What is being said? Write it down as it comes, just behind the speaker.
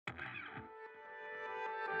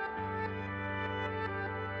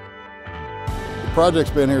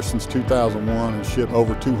project's been here since 2001 and shipped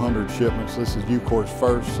over 200 shipments. This is UCOR's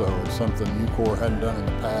first, so it's something UCOR hadn't done in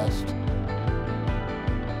the past.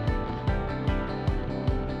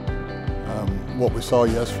 What we saw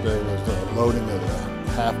yesterday was the loading of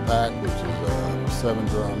the half pack, which is 7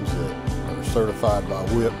 drums that are certified by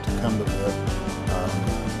WIPP to come to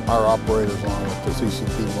WIPP. Our operators, along with the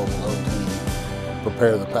CCP mobile load team,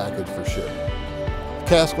 prepare the package for shipment.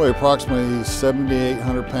 Cask weight approximately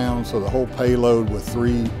 7,800 pounds, so the whole payload with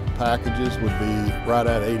 3 packages would be right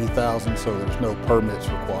at 80,000, so there's no permits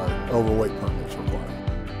required, overweight permits required.